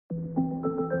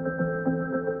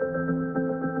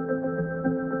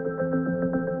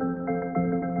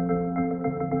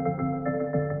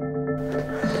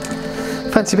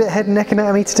Fancy a bit of head and neck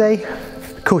anatomy today?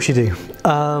 Of course you do. What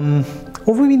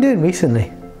have we been doing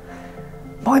recently?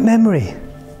 My memory.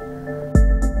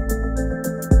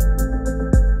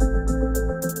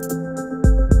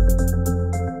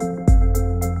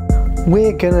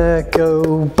 We're gonna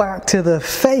go back to the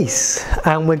face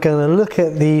and we're gonna look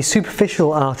at the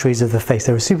superficial arteries of the face.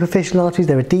 There are superficial arteries,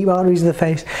 there are deep arteries of the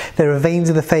face, there are veins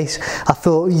of the face. I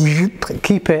thought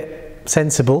keep it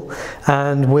sensible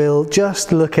and we'll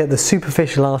just look at the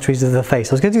superficial arteries of the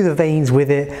face. I was going to do the veins with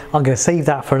it. I'm going to save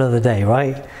that for another day,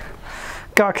 right?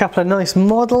 Got a couple of nice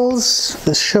models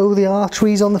that show the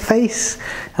arteries on the face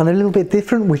and they're a little bit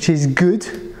different, which is good.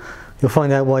 You'll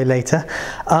find out why later.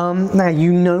 Now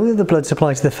you know that the blood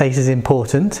supply to the face is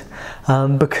important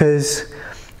because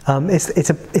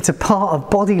it's a part of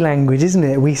body language, isn't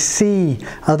it? We see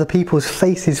other people's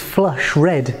faces flush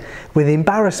red with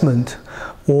embarrassment,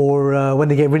 or when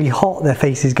they get really hot their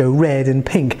faces go red and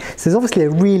pink. So there's obviously a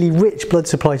really rich blood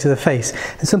supply to the face,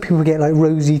 and some people get like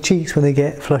rosy cheeks when they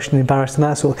get flushed and embarrassed and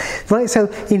that sort. Right, so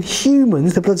in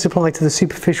humans the blood supply to the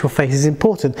superficial face is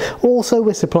important. Also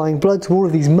we're supplying blood to all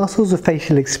of these muscles of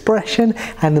facial expression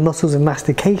and the muscles of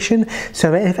mastication,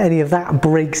 so if any of that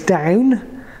breaks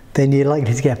down then you're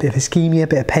likely to get a bit of ischemia, a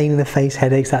bit of pain in the face,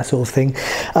 headaches, that sort of thing.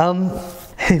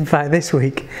 In fact, this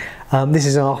week, this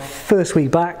is our first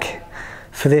week back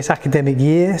for this academic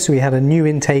year, so we had a new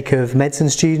intake of medicine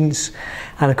students,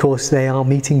 and of course they are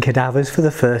meeting cadavers for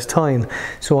the first time.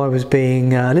 So I was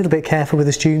being a little bit careful with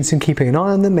the students and keeping an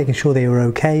eye on them, making sure they were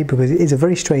okay, because it is a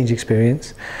very strange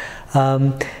experience.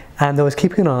 And I was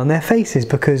keeping an eye on their faces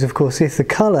because, of course, if the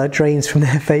colour drains from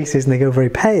their faces and they go very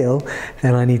pale,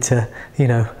 then I need to, you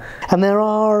know. And there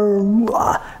are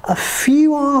a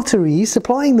few arteries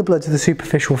supplying the blood to the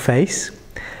superficial face,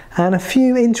 and a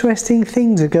few interesting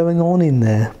things are going on in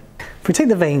there. If we take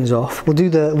the veins off, we'll do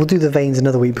the veins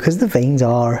another week because the veins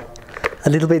are a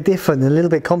little bit different and a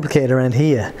little bit complicated around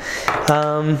here.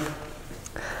 But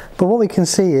what we can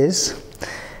see is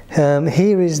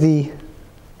here is the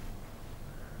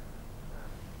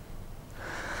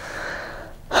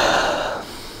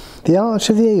arch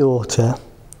of the aorta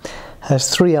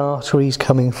has three arteries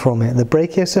coming from it. The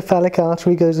brachiocephalic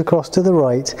artery goes across to the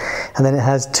right, and then it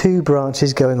has two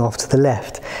branches going off to the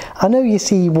left. I know you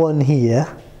see one here,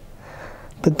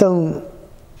 but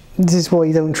this is why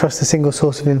you don't trust a single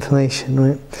source of information,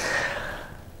 right?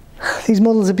 These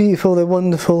models are beautiful, they're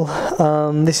wonderful.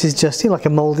 This is just, you know, like a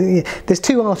mould. There's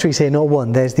two arteries here, not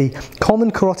one. There's the common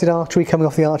carotid artery coming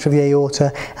off the arch of the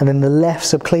aorta, and then the left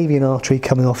subclavian artery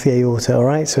coming off the aorta, all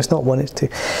right? So it's not one, it's two.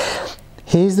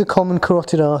 Here's the common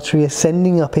carotid artery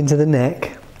ascending up into the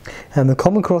neck, and the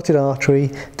common carotid artery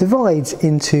divides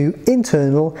into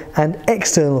internal and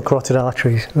external carotid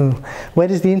arteries. Where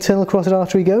does the internal carotid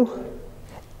artery go?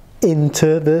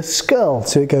 Into the skull,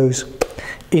 so it goes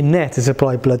in there to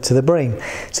supply blood to the brain.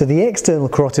 So the external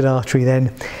carotid artery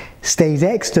then stays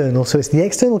external, so it's the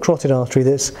external carotid artery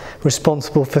that's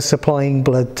responsible for supplying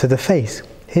blood to the face.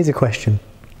 Here's a question.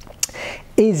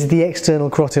 Is the external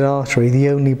carotid artery the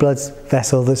only blood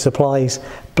vessel that supplies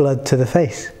blood to the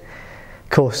face? Of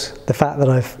course, the fact that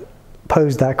I've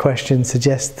posed that question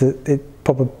suggests that it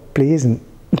probably isn't.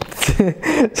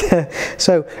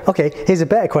 So, okay, here's a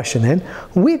better question then.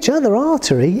 Which other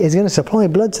artery is going to supply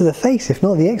blood to the face if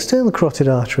not the external carotid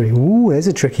artery? Ooh, there's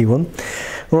a tricky one.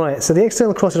 Right, so the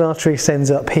external carotid artery sends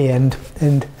up here, and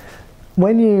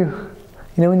when you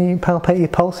palpate your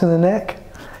pulse in the neck,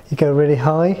 you go really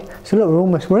high. So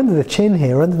look, we're under the chin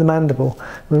here, we're under the mandible.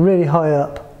 We're really high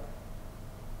up.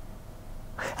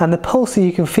 And the pulse that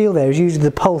you can feel there is usually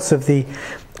the pulse of the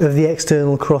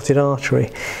external carotid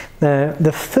artery. Now,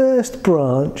 the first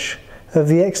branch of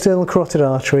the external carotid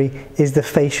artery is the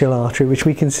facial artery, which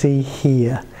we can see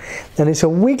here. And it's a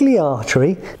wiggly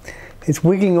artery. It's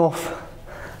wiggling off.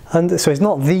 So it's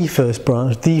not the first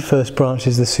branch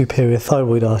is the superior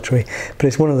thyroid artery, but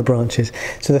it's one of the branches.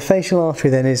 So the facial artery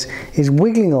then is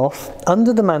wiggling off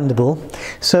under the mandible,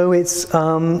 so it's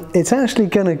actually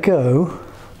going to go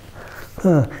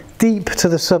deep to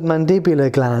the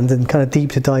submandibular gland and kind of deep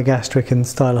to digastric and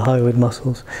stylohyoid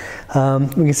muscles.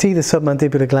 We can see the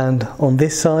submandibular gland on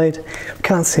this side. We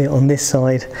can't see it on this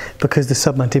side because the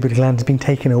submandibular gland has been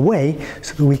taken away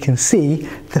so that we can see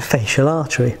the facial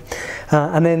artery.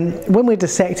 And then when we're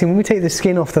dissecting, when we take the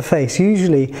skin off the face,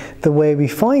 usually the way we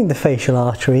find the facial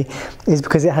artery is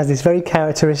because it has this very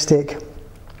characteristic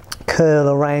curl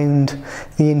around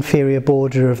the inferior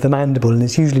border of the mandible, and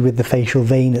it's usually with the facial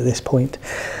vein at this point.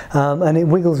 And it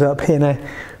wiggles up here. Now,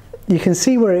 you can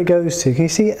see where it goes to. Can you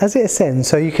see as it ascends?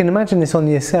 So you can imagine this on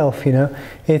yourself, you know.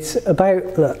 It's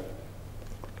about, look,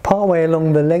 part way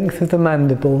along the length of the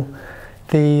mandible,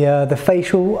 the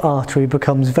facial artery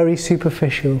becomes very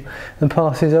superficial and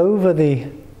passes over the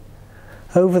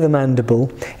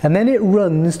mandible, and then it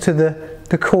runs to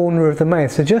the corner of the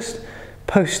mouth. So just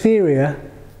posterior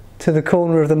to the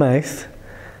corner of the mouth,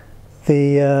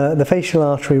 the facial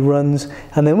artery runs,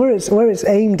 and then where it's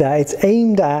aimed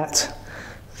at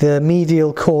the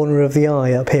medial corner of the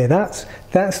eye up here.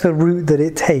 That's the route that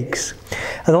it takes,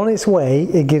 and on its way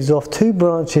it gives off two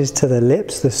branches to the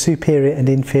lips, the superior and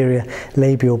inferior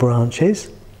labial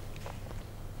branches.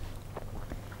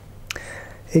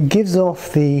 It gives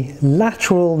off the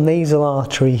lateral nasal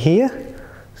artery here,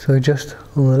 so just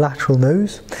on the lateral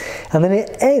nose, and then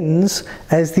it ends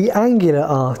as the angular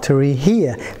artery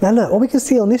here. Now look, what we can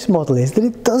see on this model is that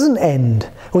it doesn't end,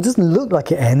 or it doesn't look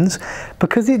like it ends,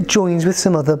 because it joins with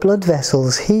some other blood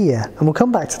vessels here, and we'll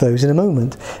come back to those in a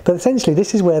moment. But essentially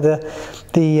this is where the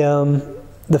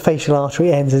facial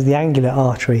artery ends as the angular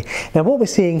artery. Now what we're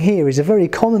seeing here is a very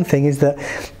common thing, is that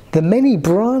the many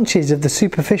branches of the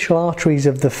superficial arteries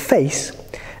of the face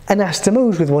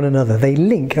anastomose with one another. They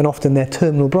link, and often their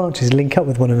terminal branches link up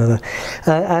with one another.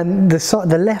 And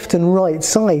the left and right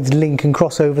sides link and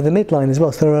cross over the midline as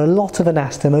well. So there are a lot of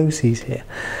anastomoses here.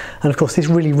 And of course this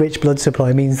really rich blood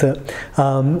supply means that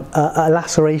a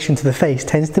laceration to the face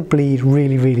tends to bleed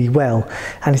really, really well.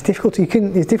 And it's difficult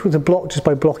to block just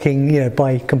by blocking,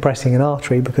 by compressing an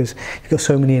artery, because you've got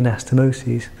so many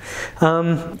anastomoses.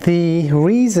 The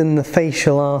reason the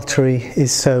facial artery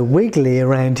is so wiggly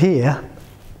around here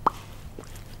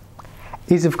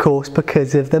is of course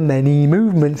because of the many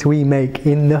movements we make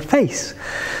in the face.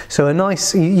 So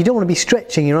you don't want to be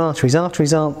stretching your arteries.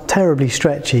 Arteries aren't terribly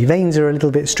stretchy. Veins are a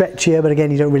little bit stretchier, but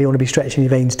again you don't really want to be stretching your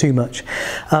veins too much.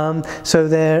 So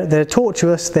they're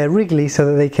tortuous, they're wriggly, so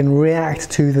that they can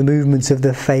react to the movements of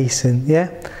the face, and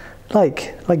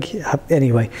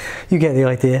anyway, you get the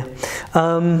idea.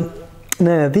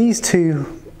 Now these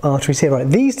two arteries here, right,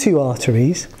 these two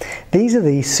arteries, these are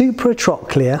the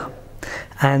supratrochlear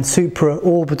and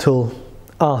supraorbital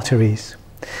arteries.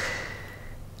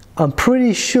 I'm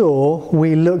pretty sure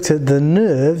we looked at the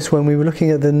nerves when we were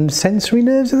looking at the sensory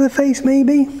nerves of the face,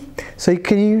 maybe? So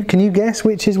can you guess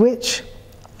which is which?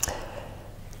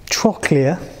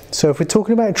 Trochlea. So if we're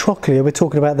talking about trochlea, we're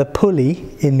talking about the pulley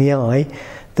in the eye.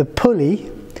 The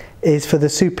pulley is for the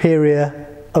superior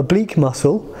oblique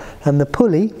muscle, and the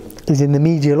pulley is in the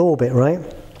medial orbit, right?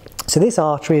 So this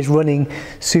artery is running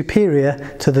superior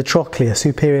to the trochlea,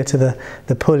 superior to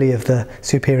the pulley of the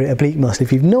superior oblique muscle.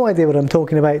 If you've no idea what I'm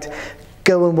talking about,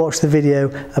 go and watch the video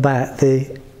about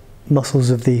the muscles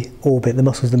of the orbit, the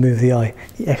muscles that move the eye,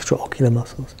 the extraocular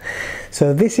muscles.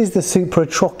 So this is the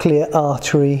supratrochlear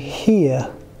artery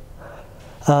here.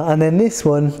 And then this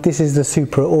is the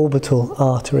supraorbital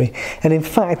artery. And in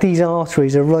fact, these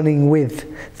arteries are running with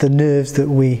the nerves that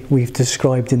we've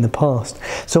described in the past.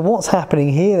 So what's happening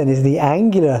here then is the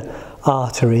angular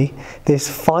artery, this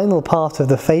final part of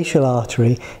the facial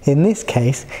artery, in this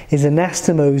case, is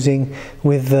anastomosing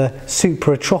with the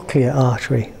supratrochlear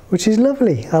artery, which is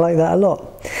lovely. I like that a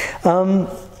lot.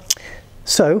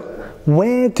 So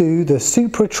where do the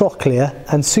supratrochlear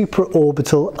and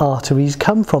supraorbital arteries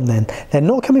come from then? They're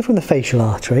not coming from the facial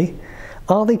artery.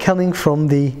 Are they coming from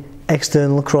the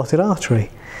external carotid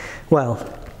artery? Well,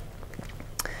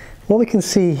 what we can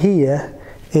see here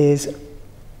is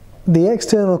the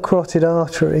external carotid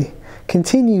artery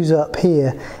continues up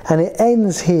here, and it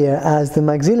ends here as the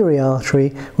maxillary artery,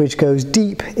 which goes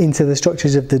deep into the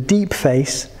structures of the deep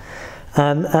face,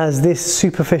 and as this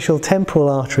superficial temporal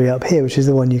artery up here, which is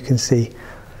the one you can see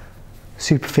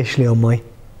superficially on my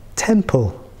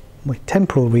temporal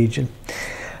region.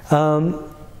 Now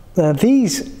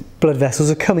these blood vessels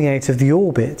are coming out of the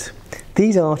orbit.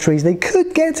 These arteries, they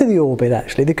could get to the orbit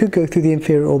actually, they could go through the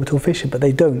inferior orbital fissure, but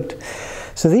they don't.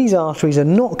 So these arteries are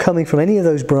not coming from any of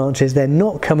those branches, they're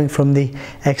not coming from the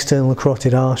external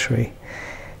carotid artery.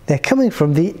 They're coming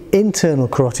from the internal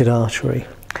carotid artery.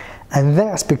 And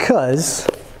that's because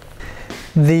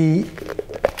the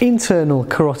internal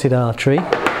carotid artery, if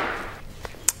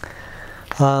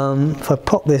I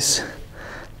pop this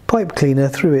pipe cleaner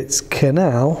through its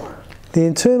canal, the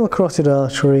internal carotid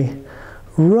artery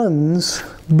runs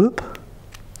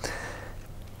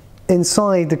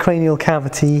inside the cranial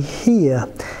cavity here.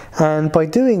 And by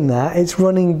doing that, it's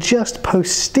running just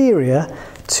posterior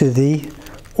to the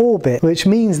orbit, which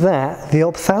means that the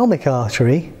ophthalmic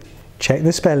artery, check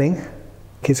the spelling,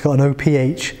 it's got an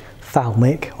OPH,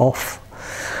 thalmic, off,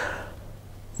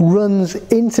 runs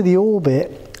into the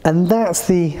orbit, and that's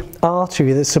the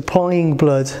artery that's supplying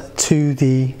blood to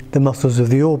the muscles of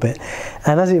the orbit.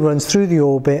 And as it runs through the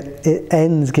orbit, it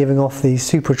ends giving off these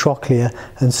supratrochlear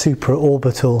and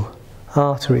supraorbital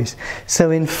arteries.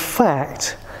 So in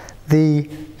fact, the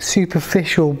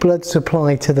superficial blood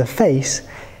supply to the face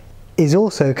is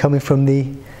also coming from the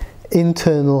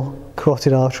internal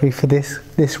carotid artery for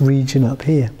this region up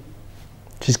here,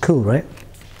 which is cool, right?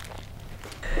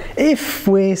 If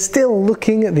we're still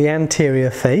looking at the anterior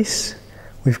face,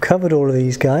 we've covered all of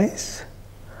these guys,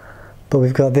 but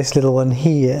we've got this little one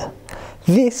here.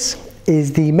 This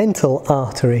is the mental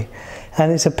artery,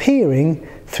 and it's appearing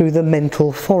through the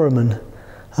mental foramen.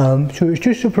 So it's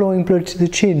just supplying blood to the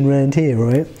chin round here,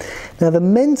 right? Now the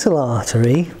mental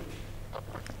artery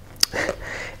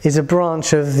is a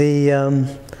branch of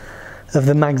the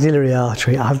maxillary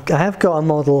artery. I have got a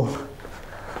model,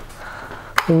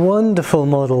 a wonderful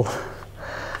model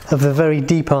of the very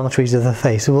deep arteries of the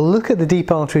face. So we'll look at the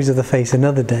deep arteries of the face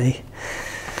another day.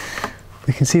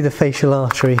 We can see the facial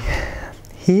artery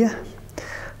here.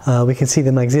 We can see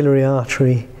the maxillary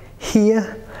artery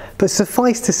here. But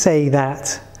suffice to say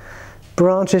that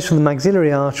branches from the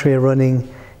maxillary artery are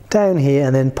running down here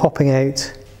and then popping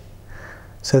out.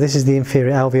 So this is the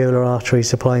inferior alveolar artery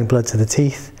supplying blood to the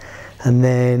teeth, and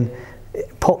then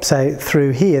it pops out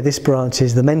through here. This branch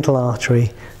is the mental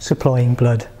artery supplying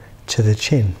blood to the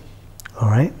chin. All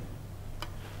right.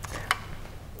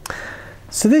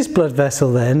 So this blood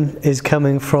vessel then is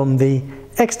coming from the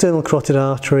external carotid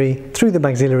artery through the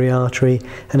maxillary artery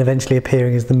and eventually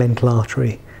appearing as the mental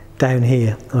artery down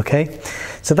here. Okay,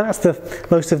 so that's the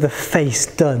most of the face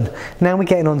done. Now we're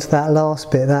getting on to that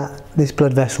last bit, this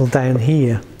blood vessel down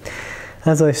here.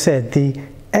 As I said, the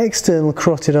external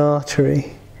carotid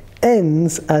artery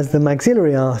ends as the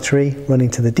maxillary artery running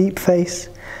to the deep face,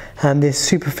 and this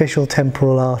superficial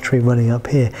temporal artery running up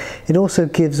here. It also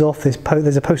gives off this,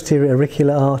 there's a posterior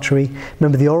auricular artery.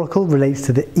 Remember, the auricle relates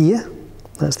to the ear.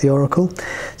 That's the auricle.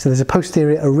 So there's a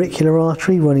posterior auricular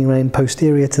artery running around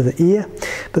posterior to the ear.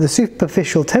 But the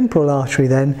superficial temporal artery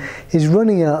then is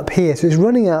running up here. So it's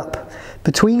running up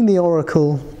between the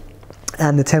auricle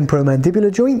and the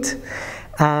temporomandibular joint,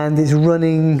 and it's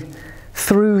running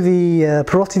through the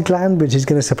parotid gland, which is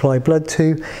going to supply blood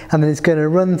to, and then it's going to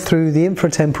run through the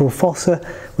infratemporal fossa,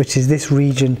 which is this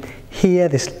region here.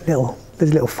 There's a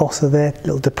little fossa there,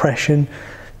 little depression,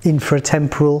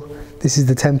 infratemporal. This is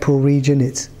the temporal region,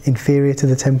 it's inferior to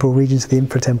the temporal region, so the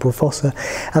infratemporal fossa.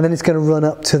 And then it's going to run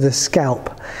up to the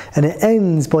scalp. And it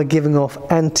ends by giving off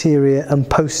anterior and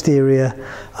posterior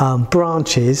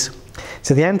branches.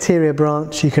 So the anterior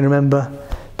branch, you can remember,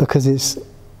 because it's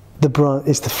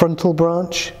the frontal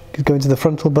branch, going to the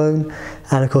frontal bone.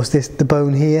 And of course the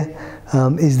bone here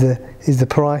is the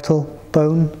parietal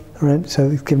bone, right?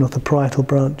 So it's giving off the parietal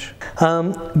branch.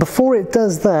 Before it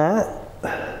does that,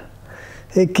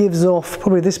 it gives off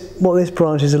probably what this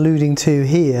branch is alluding to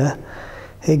here.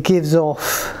 It gives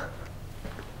off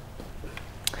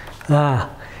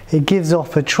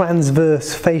a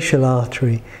transverse facial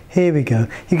artery. Here we go.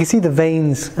 You can see the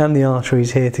veins and the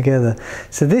arteries here together.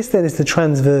 So this then is the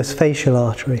transverse facial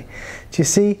artery. Do you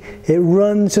see? It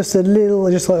runs just a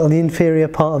little, just like on the inferior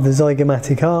part of the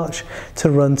zygomatic arch, to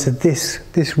run to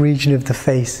this region of the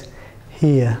face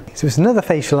here. So it's another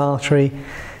facial artery.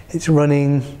 It's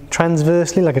running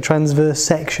transversely, like a transverse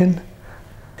section.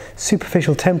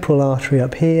 Superficial temporal artery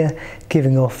up here,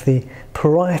 giving off the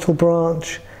parietal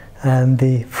branch and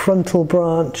the frontal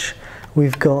branch.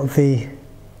 We've got the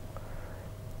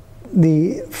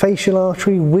facial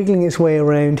artery wiggling its way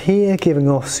around here, giving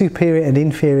off superior and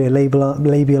inferior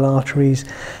labial arteries,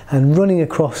 and running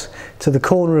across to the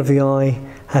corner of the eye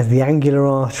as the angular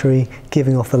artery,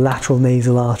 giving off the lateral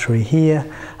nasal artery here.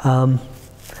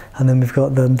 And then we've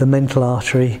got the mental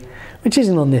artery, which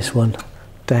isn't on this one,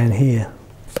 down here.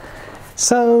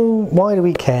 So why do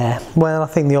we care? Well, I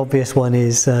think the obvious one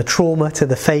is trauma to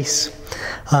the face,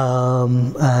 you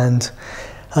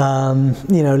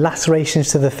know, lacerations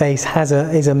to the face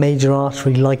is a major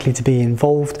artery likely to be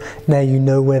involved. Now you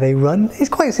know where they run. It's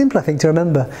quite simple, I think, to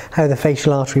remember how the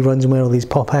facial artery runs and where all these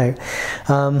pop out.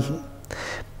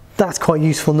 That's quite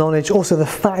useful knowledge. Also, the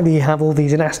fact that you have all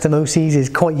these anastomoses is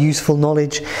quite useful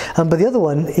knowledge. But the other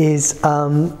one is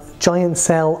giant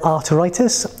cell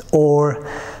arteritis, or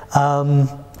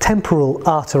temporal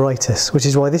arteritis, which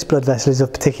is why this blood vessel is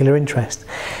of particular interest.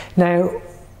 Now,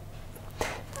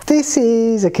 this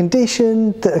is a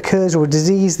condition that occurs, or a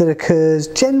disease that occurs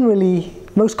generally,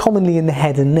 most commonly in the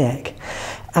head and neck.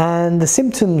 And the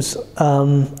symptoms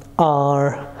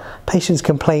are, patients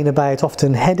complain about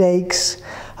often headaches,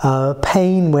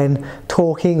 pain when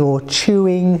talking or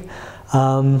chewing,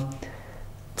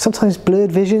 sometimes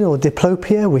blurred vision or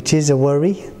diplopia, which is a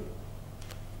worry.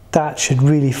 That should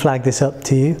really flag this up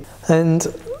to you. And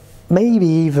maybe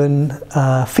even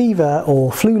fever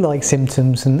or flu-like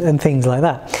symptoms and things like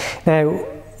that. Now,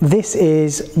 this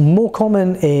is more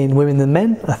common in women than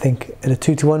men, I think at a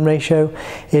 2-to-1 ratio.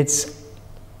 It's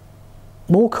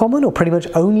more common, or pretty much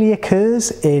only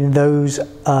occurs in those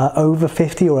over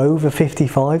 50 or over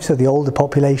 55, so the older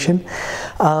population.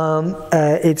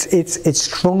 It's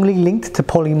strongly linked to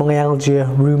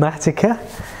polymyalgia rheumatica,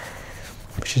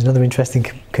 which is another interesting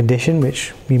condition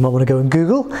which you might want to go and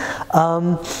Google.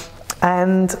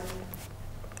 And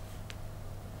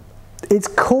it's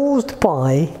caused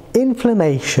by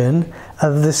inflammation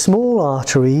of the small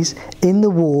arteries in the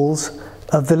walls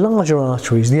of the larger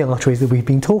arteries, the arteries that we've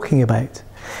been talking about.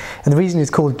 And the reason it's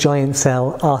called giant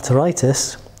cell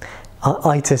arteritis,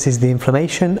 itis is the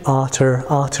inflammation,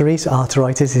 arteries,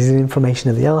 arteritis is the inflammation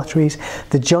of the arteries.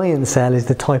 The giant cell is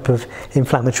the type of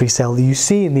inflammatory cell that you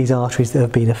see in these arteries that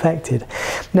have been affected.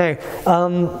 Now,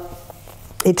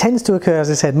 it tends to occur, as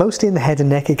I said, mostly in the head and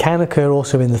neck. It can occur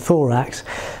also in the thorax.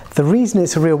 The reason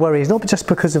it's a real worry is not just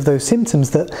because of those symptoms,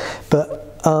 but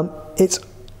it's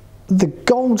the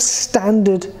gold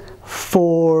standard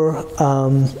for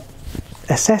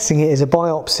assessing it is a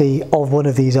biopsy of one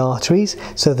of these arteries.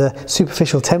 So the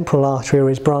superficial temporal artery or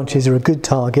its branches are a good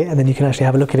target, and then you can actually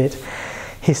have a look at it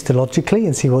histologically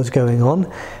and see what's going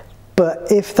on.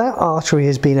 But if that artery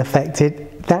has been affected,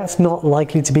 that's not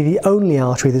likely to be the only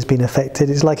artery that's been affected.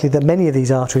 It's likely that many of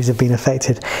these arteries have been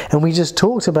affected. And we just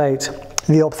talked about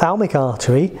the ophthalmic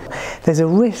artery. There's a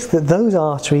risk that those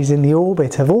arteries in the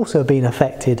orbit have also been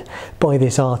affected by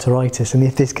this arteritis. And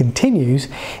if this continues,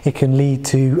 it can lead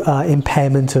to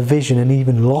impairment of vision and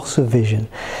even loss of vision.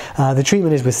 The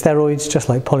treatment is with steroids, just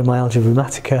like polymyalgia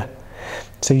rheumatica.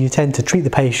 So you tend to treat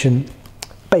the patient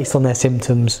based on their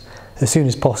symptoms as soon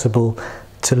as possible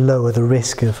to lower the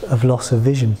risk of loss of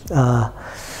vision.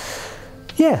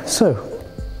 Yeah, so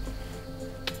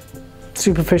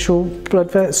superficial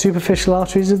blood, superficial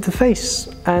arteries of the face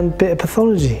and bit of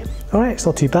pathology. All right, it's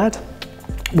not too bad.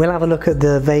 We'll have a look at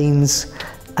the veins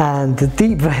and the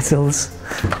deep vessels.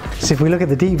 So if we look at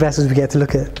the deep vessels, we get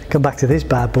to come back to this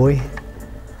bad boy.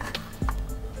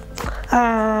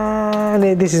 And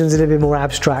this is a little bit more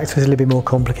abstract, so it's a little bit more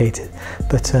complicated.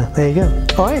 But there you go.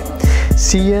 All right,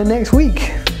 see you next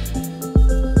week.